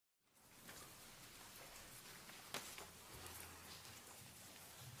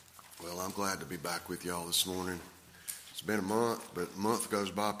Well, I'm glad to be back with y'all this morning. It's been a month, but a month goes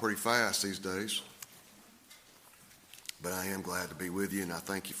by pretty fast these days. But I am glad to be with you, and I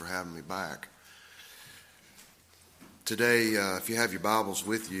thank you for having me back. Today, if you have your Bibles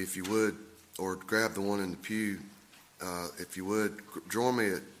with you, if you would, or grab the one in the pew, if you would, join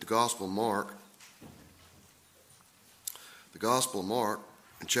me at the Gospel of Mark. The Gospel of Mark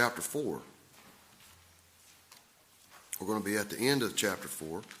in chapter 4. We're going to be at the end of chapter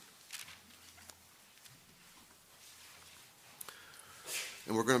 4.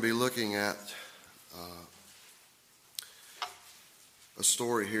 And we're going to be looking at a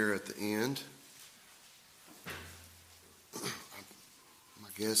story here at the end. My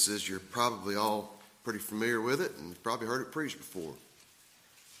guess is you're probably all pretty familiar with it, and you've probably heard it preached before.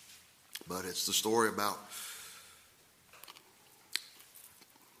 But it's the story about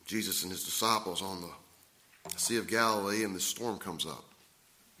Jesus and his disciples on the Sea of Galilee, and the storm comes up.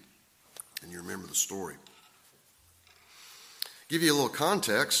 And you remember the story. Give you a little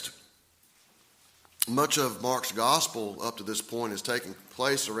context. Much of Mark's gospel up to this point is taking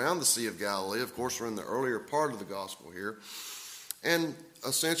place around the Sea of Galilee. Of course, we're in the earlier part of the gospel here. And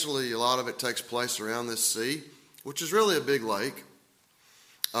essentially, a lot of it takes place around this sea, which is really a big lake.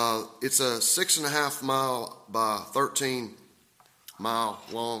 It's a 6.5 mile by 13 mile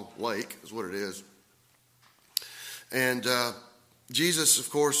long lake is what it is. And Jesus, of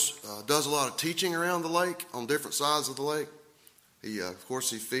course, does a lot of teaching around the lake on different sides of the lake. He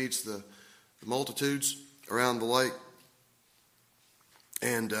feeds the multitudes around the lake.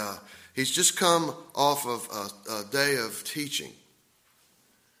 And he's just come off of a day of teaching.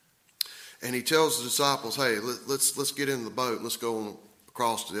 And he tells the disciples, hey, let's get in the boat and let's go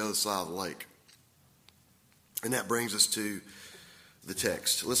across to the other side of the lake. And that brings us to the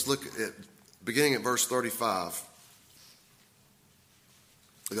text. Let's look at beginning at verse 35.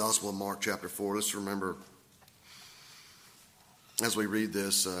 The Gospel of Mark chapter 4. Let's remember, as we read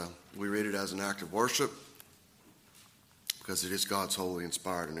this, we read it as an act of worship because it is God's holy,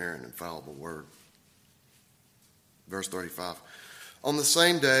 inspired, inerrant, infallible word. Verse 35. On the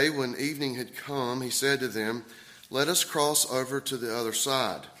same day, when evening had come, he said to them, let us cross over to the other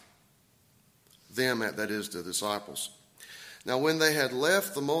side. Them, that is, the disciples. Now when they had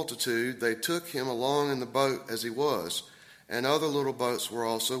left the multitude, they took him along in the boat as he was, and other little boats were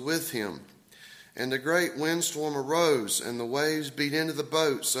also with him. And a great windstorm arose, and the waves beat into the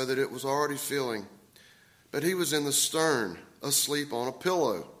boat so that it was already filling. But he was in the stern, asleep on a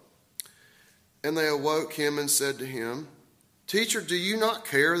pillow. And they awoke him and said to him, Teacher, do you not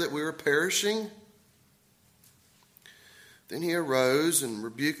care that we are perishing? Then he arose and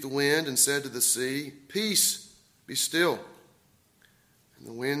rebuked the wind and said to the sea, Peace, be still. And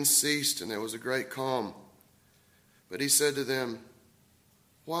the wind ceased, and there was a great calm. But he said to them,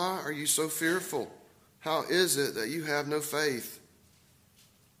 Why are you so fearful? How is it that you have no faith?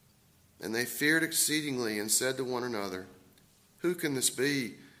 And they feared exceedingly and said to one another, Who can this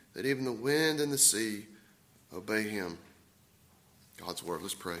be, that even the wind and the sea obey him? God's word.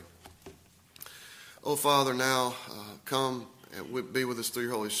 Let's pray. Oh, Father, now come and be with us through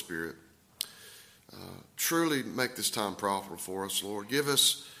your Holy Spirit. Truly make this time profitable for us, Lord. Give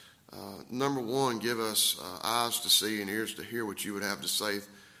us, number one, give us eyes to see and ears to hear what you would have to say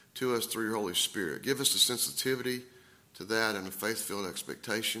to us through your Holy Spirit. Give us the sensitivity to that and a faith-filled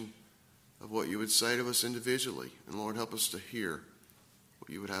expectation of what you would say to us individually. And Lord, help us to hear what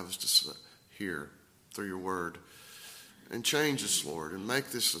you would have us to hear through your word. And change us, Lord, and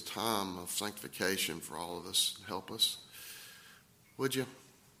make this a time of sanctification for all of us. Help us, would you,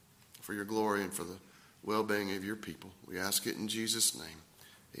 for your glory and for the well-being of your people. We ask it in Jesus' name.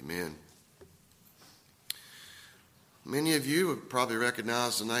 Amen. Many of you would probably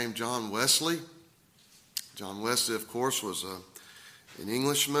recognize the name John Wesley. John Wesley, of course, was an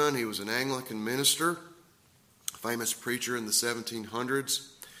Englishman. He was an Anglican minister, a famous preacher in the 1700s.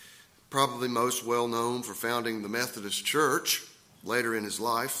 Probably most well known for founding the Methodist Church later in his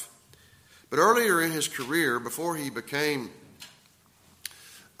life. But earlier in his career, before he became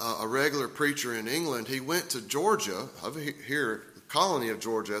a regular preacher in England, he went to Georgia, over here, the colony of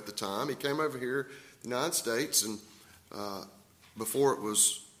Georgia at the time. He came over here, the United States, and before it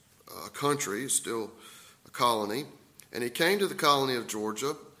was a country, still a colony. And he came to the colony of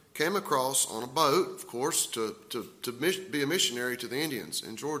Georgia, came across on a boat, of course, to be a missionary to the Indians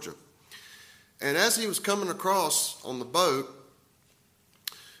in Georgia. And as he was coming across on the boat,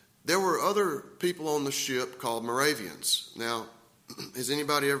 there were other people on the ship called Moravians. Now, has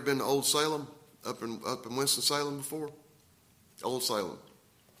anybody ever been to Old Salem, up in Winston-Salem before? Old Salem.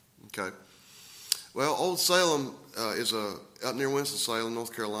 Okay. Well, Old Salem up near Winston-Salem,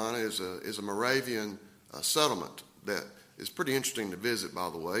 North Carolina, is a Moravian settlement that is pretty interesting to visit, by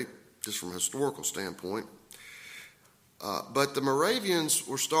the way, just from a historical standpoint. But the Moravians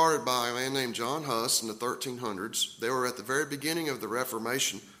were started by a man named John Huss in the 1300s. They were at the very beginning of the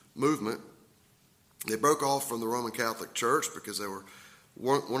Reformation movement. They broke off from the Roman Catholic Church because they were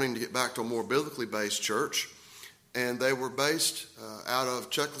wanting to get back to a more biblically based church. And they were based out of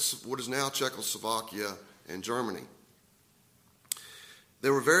what is now Czechoslovakia and Germany. They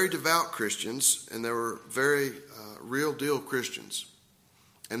were very devout Christians, and they were very real deal Christians.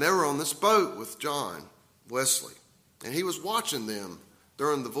 And they were on this boat with John Wesley, and he was watching them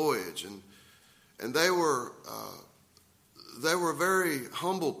during the voyage. And they were very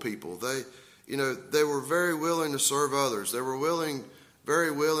humble people. They were very willing to serve others. They were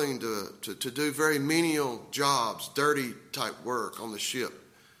very willing to do very menial jobs, dirty type work on the ship,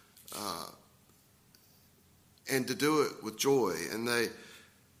 and to do it with joy. And they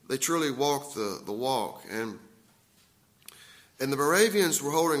truly walked the walk. And the Moravians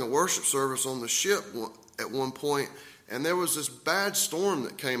were holding a worship service on the ship at one point, and there was this bad storm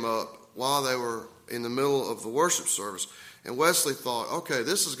that came up while they were in the middle of the worship service. And Wesley thought, okay,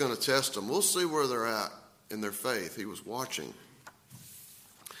 this is going to test them. We'll see where they're at in their faith. He was watching.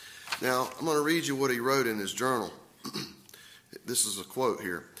 Now, I'm going to read you what he wrote in his journal. This is a quote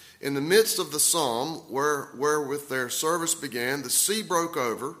here. In the midst of the psalm, wherewith their service began, the sea broke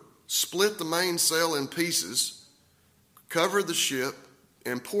over, split the mainsail in pieces, covered the ship,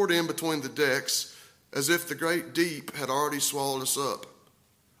 and poured in between the decks as if the great deep had already swallowed us up.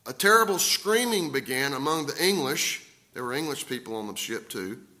 A terrible screaming began among the English. There were English people on the ship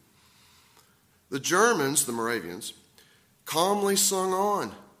too. The Germans, the Moravians, calmly sung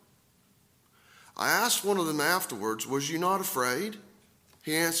on. I asked one of them afterwards, was you not afraid?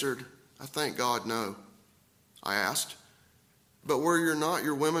 He answered, I thank God, no. I asked, but were not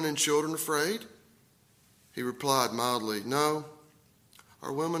your women and children afraid? He replied mildly, no,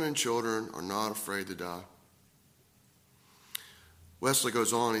 our women and children are not afraid to die. Wesley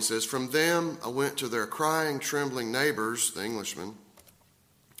goes on, he says, from them I went to their crying, trembling neighbors, the Englishmen,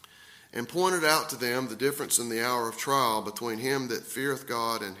 and pointed out to them the difference in the hour of trial between him that feareth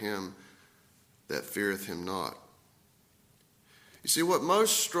God and him that feareth him not. You see, what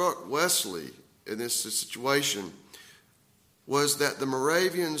most struck Wesley in this situation was that the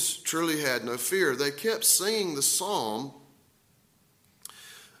Moravians truly had no fear. They kept singing the psalm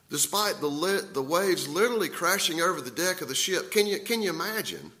despite the waves literally crashing over the deck of the ship. Can you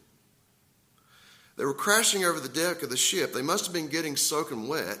imagine? They were crashing over the deck of the ship. They must have been getting soaking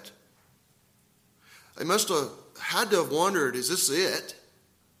wet. They must have had to have wondered, is this it?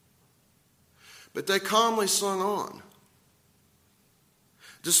 But they calmly sung on.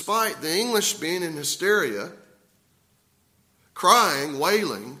 Despite the English being in hysteria, crying,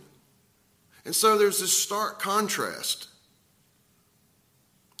 wailing. And so there's this stark contrast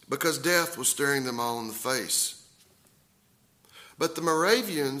because death was staring them all in the face. But the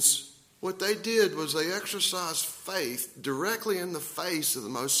Moravians, what they did was they exercised faith directly in the face of the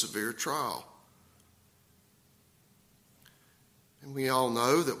most severe trial. And we all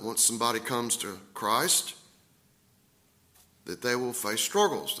know that once somebody comes to Christ, that they will face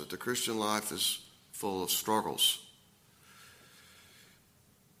struggles, that the Christian life is full of struggles.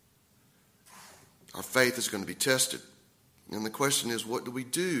 Our faith is going to be tested. And the question is, what do we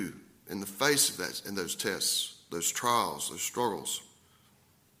do in the face of that, in those tests, those trials, those struggles?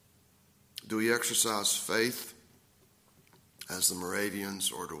 Do we exercise faith as the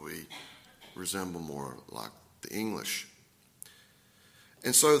Moravians, or do we resemble more like the English?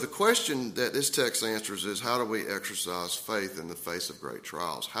 And so the question that this text answers is, how do we exercise faith in the face of great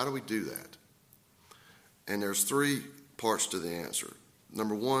trials? How do we do that? And there's three parts to the answer.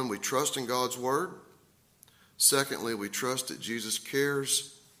 Number one, we trust in God's word. Secondly, we trust that Jesus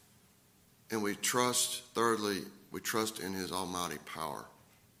cares. And thirdly, we trust in his almighty power.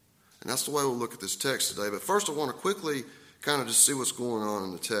 And that's the way we'll look at this text today. But first, I want to quickly kind of just see what's going on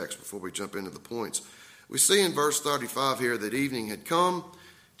in the text before we jump into the points. We see in verse 35 here that evening had come.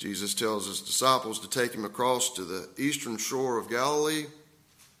 Jesus tells his disciples to take him across to the eastern shore of Galilee.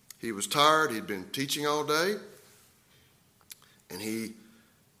 He was tired. He'd been teaching all day. And he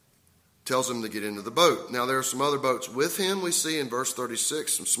tells them to get into the boat. Now, there are some other boats with him, we see in verse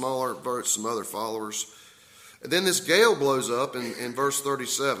 36, some smaller boats, some other followers. And then this gale blows up in verse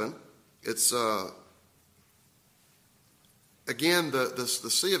 37. It's again, the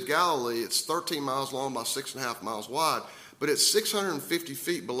Sea of Galilee, it's 13 miles long by 6.5 miles wide, but it's 650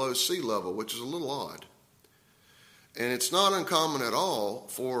 feet below sea level, which is a little odd. And it's not uncommon at all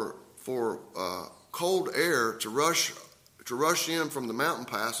for cold air to rush in from the mountain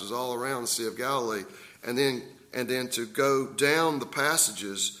passes all around the Sea of Galilee, and then to go down the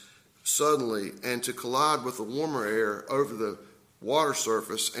passages suddenly and to collide with the warmer air over the water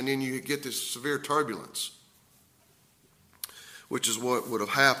surface, and then you get this severe turbulence, which is what would have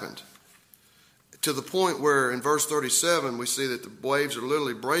happened. To the point where in verse 37 we see that the waves are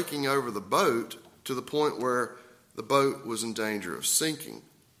literally breaking over the boat to the point where the boat was in danger of sinking.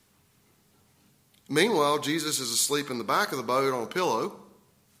 Meanwhile, Jesus is asleep in the back of the boat on a pillow.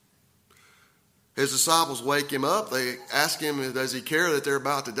 His disciples wake him up. They ask him, does he care that they're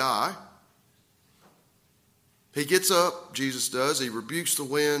about to die? He gets up, Jesus does. He rebukes the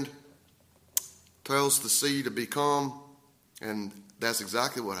wind, tells the sea to be calm, and that's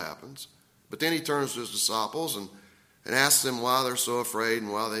exactly what happens. But then he turns to his disciples and asks them why they're so afraid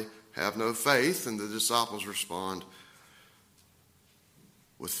and why they have no faith. And the disciples respond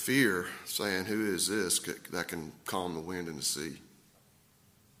with fear, saying, who is this that can calm the wind and the sea?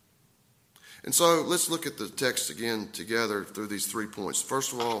 And so let's look at the text again together through these 3 points.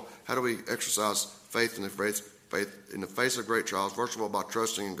 First of all, how do we exercise faith in the face of great trials? First of all, by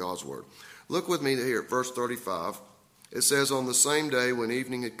trusting in God's word. Look with me here at verse 35. It says, on the same day when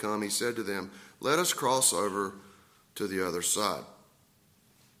evening had come, he said to them, let us cross over to the other side.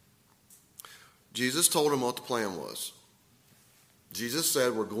 Jesus told them what the plan was. Jesus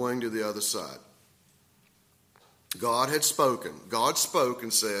said, we're going to the other side. God had spoken. God spoke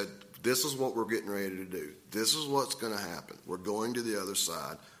and said, this is what we're getting ready to do. This is what's going to happen. We're going to the other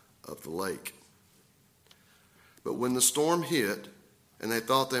side of the lake. But when the storm hit and they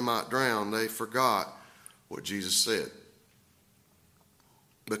thought they might drown, they forgot what Jesus said.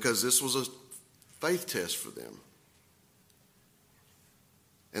 Because this was a faith test for them.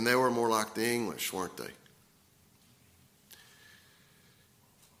 And they were more like the English, weren't they?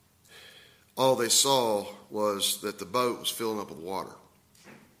 All they saw was that the boat was filling up with water.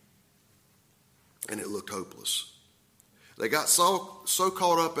 And it looked hopeless. They got so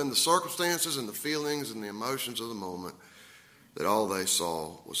caught up in the circumstances and the feelings and the emotions of the moment that all they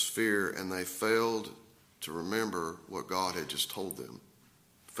saw was fear, and they failed to remember what God had just told them.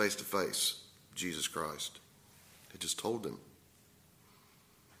 Face to face, Jesus Christ had just told them.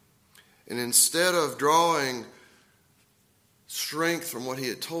 And instead of drawing strength from what he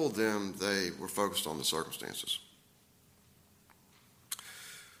had told them, they were focused on the circumstances.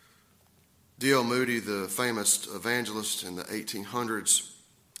 D.L. Moody, the famous evangelist in the 1800s,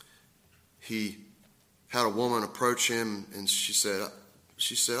 he had a woman approach him, and she said,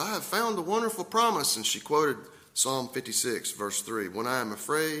 I have found a wonderful promise. And she quoted Psalm 56, verse 3. When I am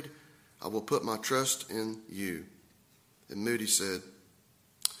afraid, I will put my trust in you. And Moody said,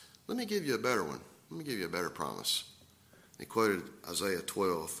 let me give you a better one. Let me give you a better promise. He quoted Isaiah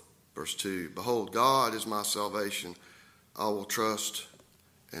 12, verse 2. Behold, God is my salvation. I will trust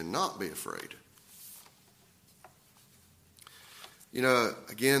and not be afraid. You know,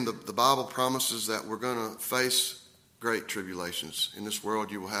 again, the Bible promises that we're going to face great tribulations. In this world,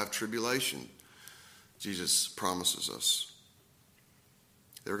 you will have tribulation. Jesus promises us.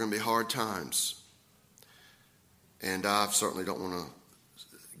 There are going to be hard times. And I certainly don't want to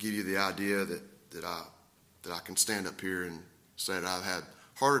give you the idea that I can stand up here and say that I've had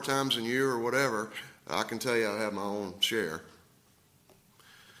harder times than you or whatever. I can tell you I've had my own share.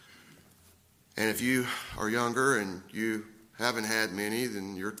 And if you are younger and you haven't had many,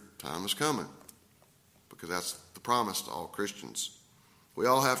 then your time is coming. Because that's the promise to all Christians. We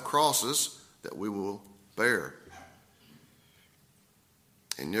all have crosses that we will bear.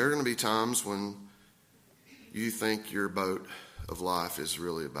 And there are going to be times when you think your boat of life is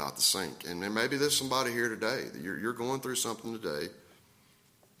really about to sink. And then maybe there's somebody here today that you're going through something today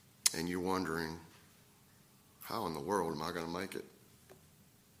and you're wondering, how in the world am I going to make it?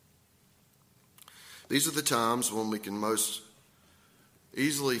 These are the times when we can most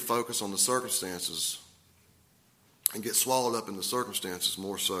easily focus on the circumstances and get swallowed up in the circumstances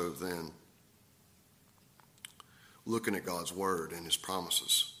more so than looking at God's word and his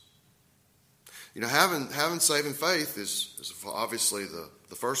promises. You know, having saving faith is obviously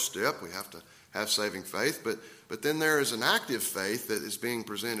the first step. We have to have saving faith, but then there is an active faith that is being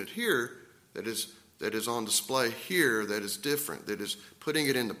presented here, that is on display here, that is different, that is putting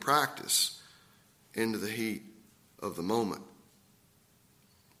it into practice, into the heat of the moment.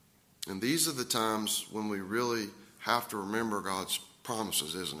 And these are the times when we really have to remember God's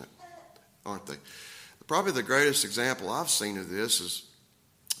promises, isn't it? Aren't they? Probably the greatest example I've seen of this is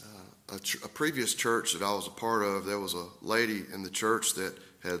a previous church that I was a part of. There was a lady in the church that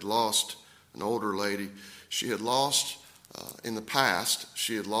had lost, an older lady. She had lost, in the past,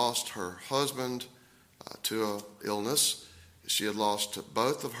 she had lost her husband, to an illness. She had lost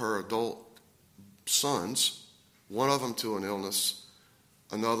both of her adult sons, one of them to an illness,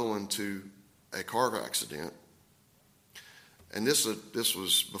 another one to a car accident. And this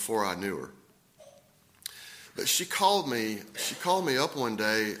was before I knew her. But she called me up one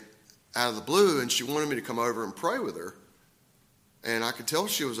day out of the blue, and she wanted me to come over and pray with her. And I could tell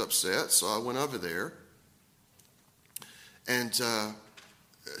she was upset, so I went over there. And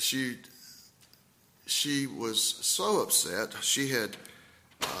she was so upset. She had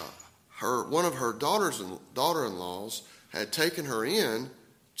one of her daughter-in-laws had taken her in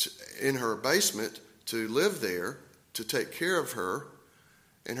her basement to live there, to take care of her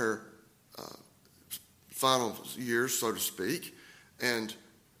in her final years, so to speak. And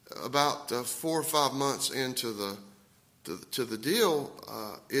about 4 or 5 months into the deal,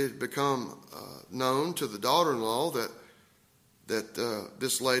 it had become known to the daughter-in-law that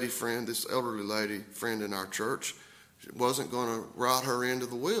this elderly lady friend in our church, wasn't going to write her into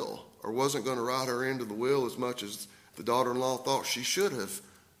the will, or wasn't going to write her into the will as much as the daughter-in-law thought she should have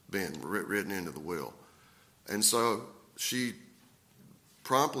been written into the will. And so she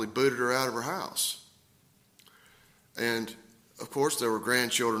promptly booted her out of her house. And of course there were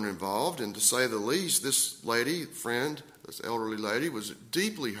grandchildren involved, and to say the least, this elderly lady was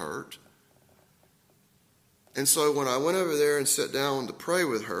deeply hurt. And so when I went over there and sat down to pray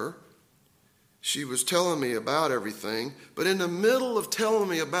with her, she was telling me about everything, but in the middle of telling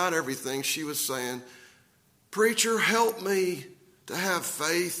me about everything, she was saying, "Preacher, help me to have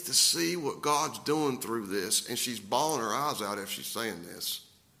faith to see what God's doing through this." And she's bawling her eyes out as she's saying this.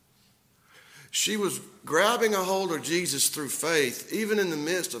 She was grabbing a hold of Jesus through faith, even in the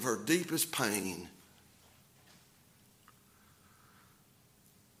midst of her deepest pain.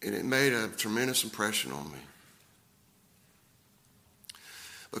 And it made a tremendous impression on me.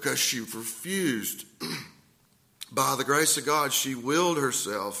 Because she refused, by the grace of God, she willed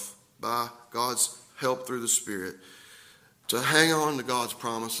herself, by God's help through the Spirit, to hang on to God's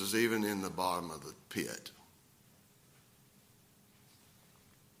promises even in the bottom of the pit.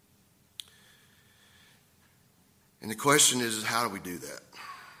 And the question is how do we do that?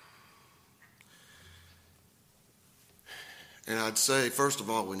 And I'd say, first of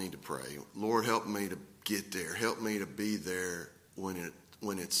all, we need to pray. Lord, help me to get there. Help me to be there when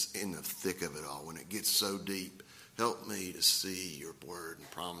it's in the thick of it all, when it gets so deep. Help me to see your word and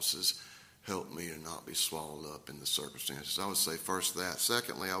promises. Help me to not be swallowed up in the circumstances. I would say first that.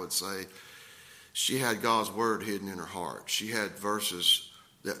 Secondly, I would say she had God's word hidden in her heart. She had verses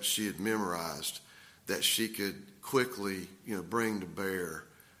that she had memorized that she could quickly, bring to bear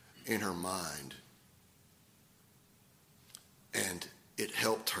in her mind. And it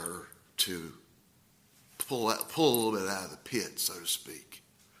helped her to pull a little bit out of the pit, so to speak.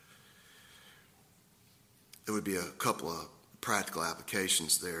 There would be a couple of practical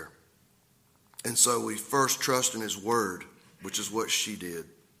applications there. And so we first trust in his word, which is what she did.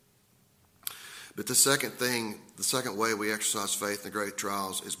 But the second way we exercise faith in the great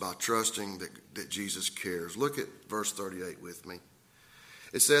trials is by trusting that Jesus cares. Look at verse 38 with me.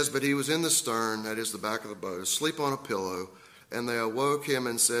 It says, "But he was in the stern," that is the back of the boat, asleep on a pillow, and they awoke him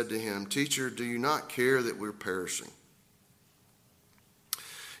and said to him, "Teacher, do you not care that we're perishing?"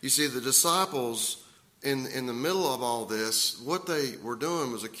 You see, the disciples, in the middle of all this, what they were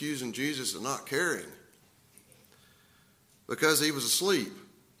doing was accusing Jesus of not caring because he was asleep.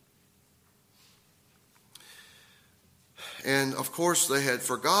 And of course, they had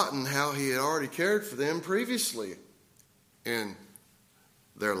forgotten how he had already cared for them previously in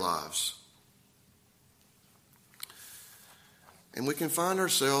their lives. And we can find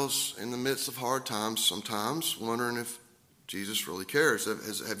ourselves in the midst of hard times sometimes wondering if Jesus really cares.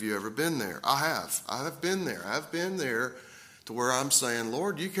 Have you ever been there? I have. I have been there. I've been there to where I'm saying,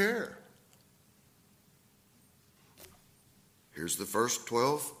 "Lord, you care." Here's the first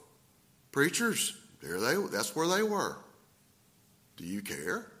 12 preachers. That's where they were. Do you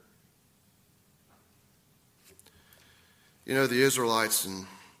care? The Israelites in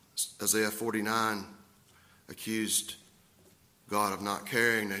Isaiah 49 accused God of not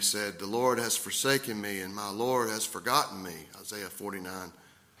caring. They said, "The Lord has forsaken me and my Lord has forgotten me." Isaiah 49,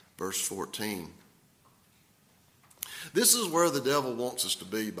 verse 14. This is where the devil wants us to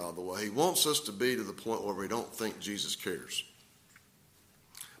be, by the way. He wants us to be to the point where we don't think Jesus cares.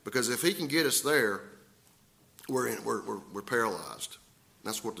 Because if he can get us there, we're paralyzed.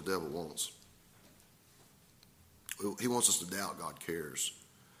 That's what the devil wants. He wants us to doubt God cares.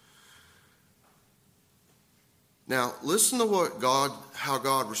 Now, listen to how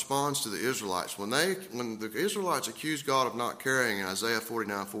God responds to the Israelites. When the Israelites accused God of not caring in Isaiah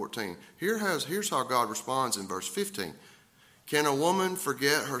 49:14, here's how God responds in verse 15. Can a woman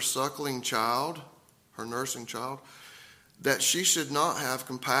forget her suckling child, her nursing child, that she should not have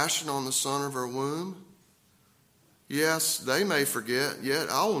compassion on the son of her womb? Yes, they may forget, yet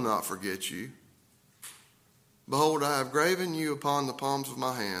I will not forget you. Behold, I have graven you upon the palms of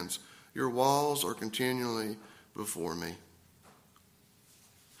my hands. Your walls are continually before me.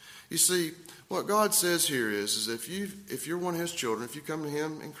 You see, what God says here is if you're one of his children, if you come to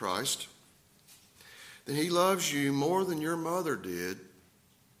him in Christ, then he loves you more than your mother did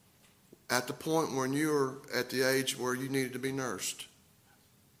at the point when you were at the age where you needed to be nursed.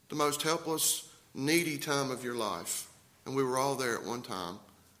 The most helpless, needy time of your life. And we were all there at one time.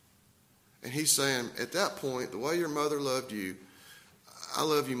 And he's saying, at that point, the way your mother loved you, I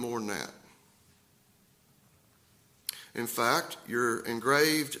love you more than that. In fact, you're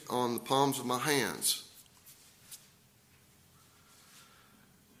engraved on the palms of my hands.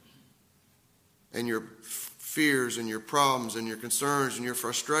 And your fears and your problems and your concerns and your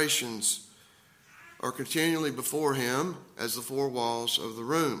frustrations are continually before him as the four walls of the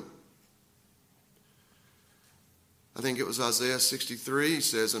room. I think it was Isaiah 63, he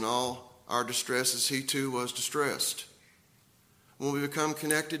says, in all our distresses he too was distressed. When we become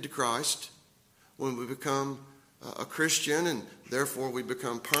connected to Christ, when we become a Christian and therefore we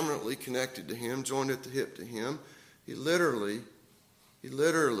become permanently connected to him, joined at the hip to him, he literally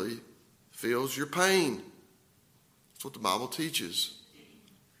feels your pain. That's what the Bible teaches.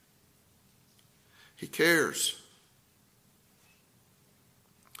 He cares.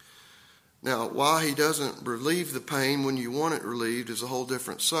 Now, why he doesn't relieve the pain when you want it relieved is a whole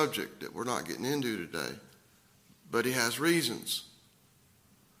different subject that we're not getting into today. But he has reasons.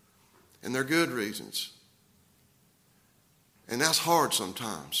 And they're good reasons. And that's hard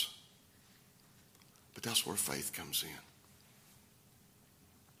sometimes. But that's where faith comes in.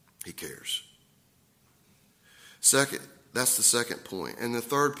 He cares. Second, that's the second point. And the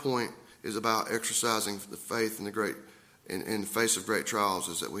third point is about exercising the faith in the face of great trials,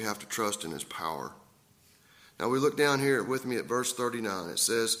 is that we have to trust in his power. Now we look down here with me at verse 39. It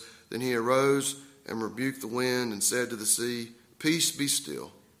says, Then he arose and rebuked the wind and said to the sea, Peace, be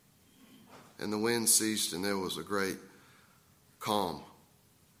still. And the wind ceased, and there was a great calm.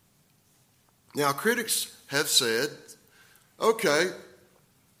 Now, critics have said, okay,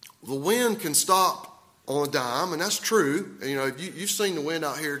 the wind can stop on a dime, and that's true. And, you've seen the wind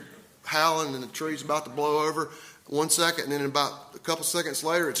out here howling and the tree's about to blow over 1 second, and then about a couple seconds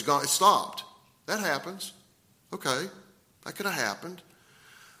later, it's gone. It stopped. That happens. Okay, that could have happened.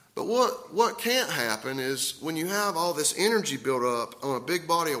 But what can't happen is when you have all this energy built up on a big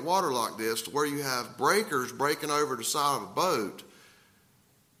body of water like this, to where you have breakers breaking over the side of a boat,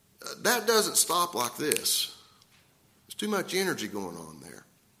 that doesn't stop like this. There's too much energy going on there.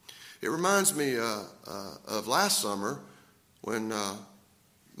 It reminds me of last summer when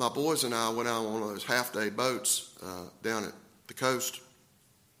my boys and I went out on one of those half-day boats down at the coast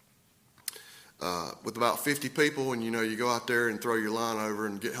with about 50 people, and you go out there and throw your line over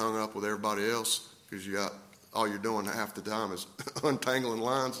and get hung up with everybody else because all you're doing half the time is untangling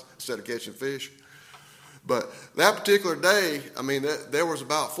lines instead of catching fish. But that particular day, there was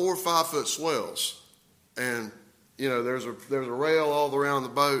about 4 or 5 foot swells, and there's a rail all around the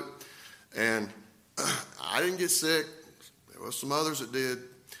boat, and I didn't get sick. There was some others that did,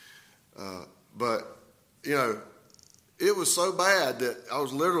 but it was so bad that I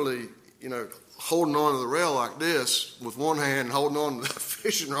was literally holding on to the rail like this with one hand and holding on to the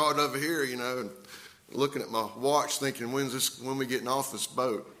fishing rod over here, and looking at my watch thinking, when we getting off this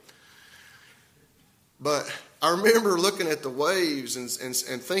boat? But I remember looking at the waves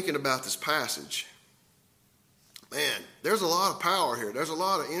and thinking about this passage. Man, there's a lot of power here. There's a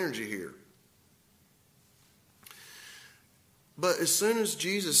lot of energy here. But as soon as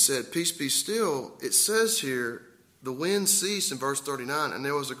Jesus said, Peace be still, it says here, the wind ceased in verse 39, and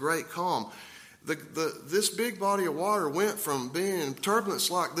there was a great calm. This big body of water went from being in turbulence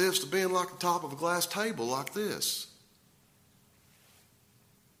like this to being like the top of a glass table like this.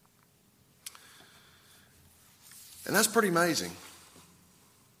 And that's pretty amazing.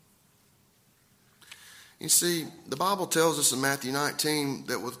 You see, the Bible tells us in Matthew 19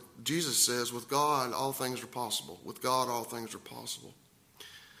 that Jesus says, with God, all things are possible. With God, all things are possible.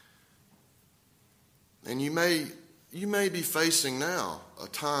 And you may be facing now a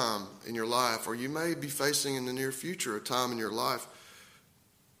time in your life, or you may be facing in the near future a time in your life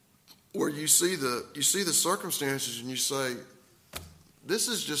where you see the circumstances and you say, this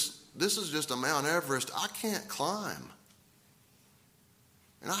is just is just a Mount Everest I can't climb.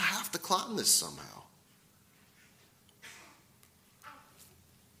 And I have to climb this somehow.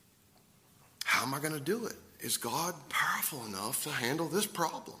 How am I going to do it? Is God powerful enough to handle this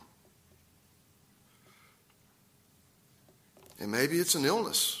problem? And maybe it's an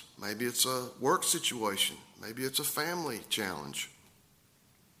illness. Maybe it's a work situation. Maybe it's a family challenge.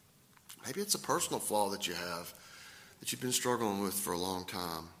 Maybe it's a personal flaw that you have that you've been struggling with for a long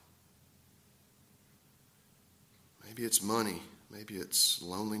time. Maybe it's money. Maybe it's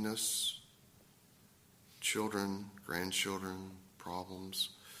loneliness, children, grandchildren, problems.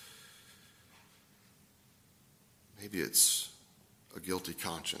 Maybe it's a guilty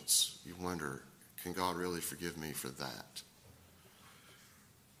conscience. You wonder, can God really forgive me for that?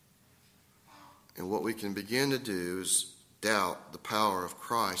 And what we can begin to do is doubt the power of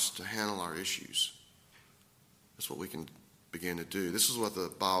Christ to handle our issues. That's what we can begin to do. This is what the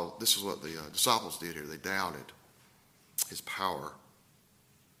disciples did here. They doubted his power.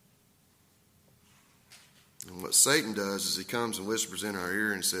 And what Satan does is he comes and whispers in our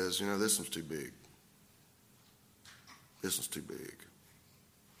ear and says, this one's too big. This one's too big.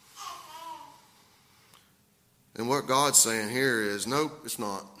 And what God's saying here is, nope, it's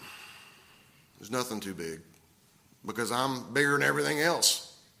not. There's nothing too big. Because I'm bigger than everything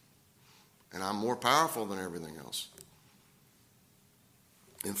else. And I'm more powerful than everything else.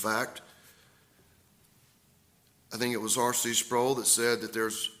 In fact, I think it was R.C. Sproul that said that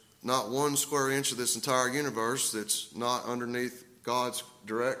there's not 1 square inch of this entire universe that's not underneath God's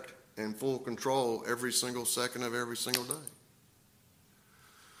direct and full control every single second of every single day.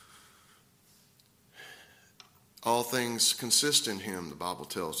 All things consist in him, the Bible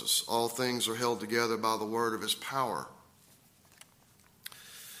tells us. All things are held together by the word of his power.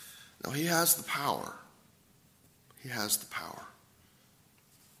 Now, he has the power. He has the power.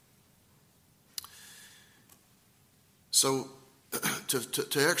 So,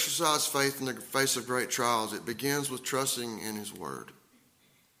 to exercise faith in the face of great trials, it begins with trusting in his word.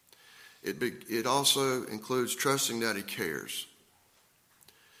 It also includes trusting that he cares.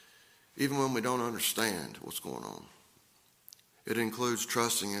 Even when we don't understand what's going on. It includes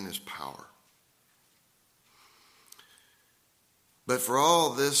trusting in his power. But for all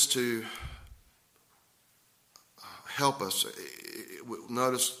this to help us,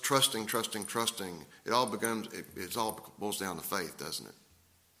 notice trusting. It all boils down to faith, doesn't it?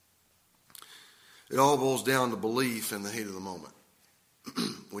 It all boils down to belief in the heat of the moment.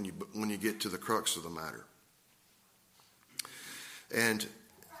 when you get to the crux of the matter. And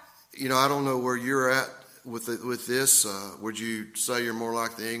I don't know where you're at with this. Would you say you're more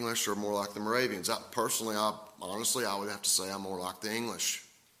like the English or more like the Moravians? Honestly, I would have to say I'm more like the English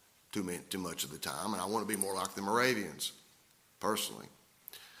too much of the time, and I want to be more like the Moravians, personally.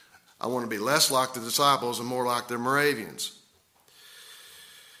 I want to be less like the disciples and more like the Moravians.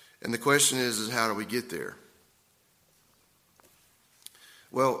 And the question is how do we get there?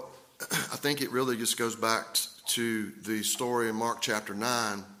 Well, I think it really just goes back to the story in Mark chapter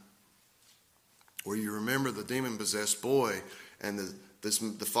 9, where you remember the demon-possessed boy, and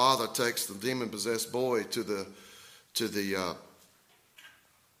the father takes the demon-possessed boy to the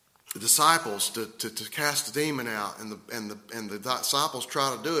disciples to cast the demon out, and the disciples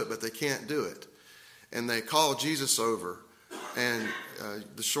try to do it, but they can't do it, and they call Jesus over, and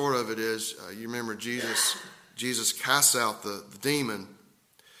the short of it is, you remember Jesus casts out the demon,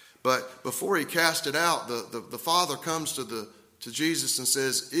 but before he cast it out, the father comes to Jesus and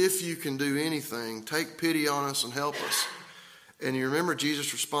says, if you can do anything, take pity on us and help us. And you remember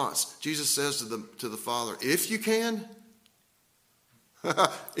Jesus' response. Jesus says to the father, if you can?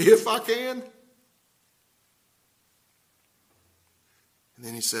 If I can? And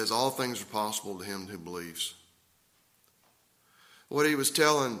then he says, all things are possible to him who believes. What he was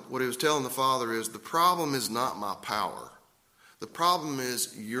telling the father is, the problem is not my power. The problem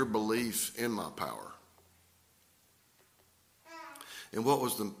is your belief in my power. And what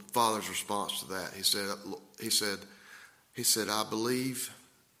was the father's response to that? He said, I believe,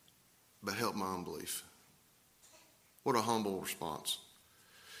 but help my unbelief. What a humble response.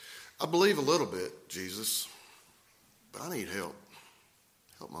 I believe a little bit, Jesus, but I need help.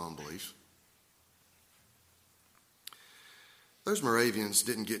 Help my unbelief. Those Moravians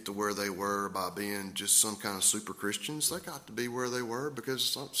didn't get to where they were by being just some kind of super Christians. They got to be where they were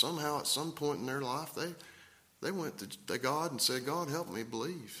because somehow at some point in their life they went to God and said, God, help me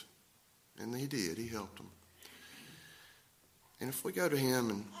believe. And he did. He helped them. And if we go to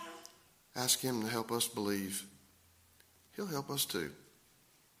him and ask him to help us believe, he'll help us too.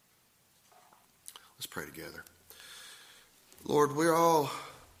 Let's pray together. Lord, we're all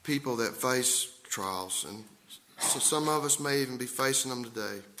people that face trials, and so some of us may even be facing them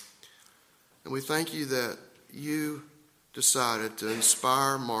today. And we thank you that you decided to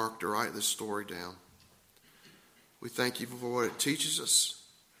inspire Mark to write this story down. We thank you for what it teaches us.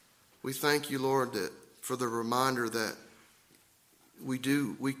 We thank you, Lord, that for the reminder that we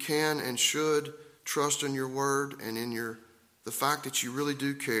can and should trust in your word and in the fact that you really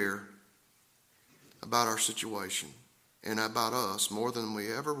do care about our situation and about us more than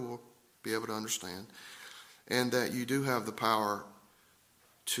we ever will be able to understand, and that you do have the power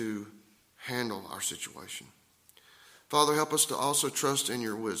to handle our situation. Father, help us to also trust in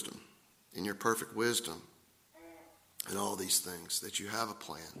your wisdom, in your perfect wisdom, and all these things, that you have a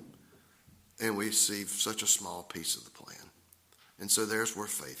plan, and we see such a small piece of the plan. And so there's where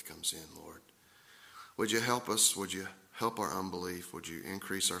faith comes in, Lord. Would you help us? Would you help our unbelief? Would you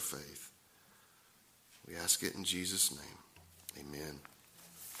increase our faith? We ask it in Jesus' name. Amen.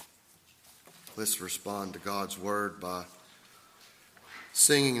 Let's respond to God's word by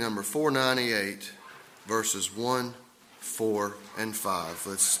singing number 498, verses 1, 4, and 5.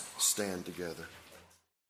 Let's stand together.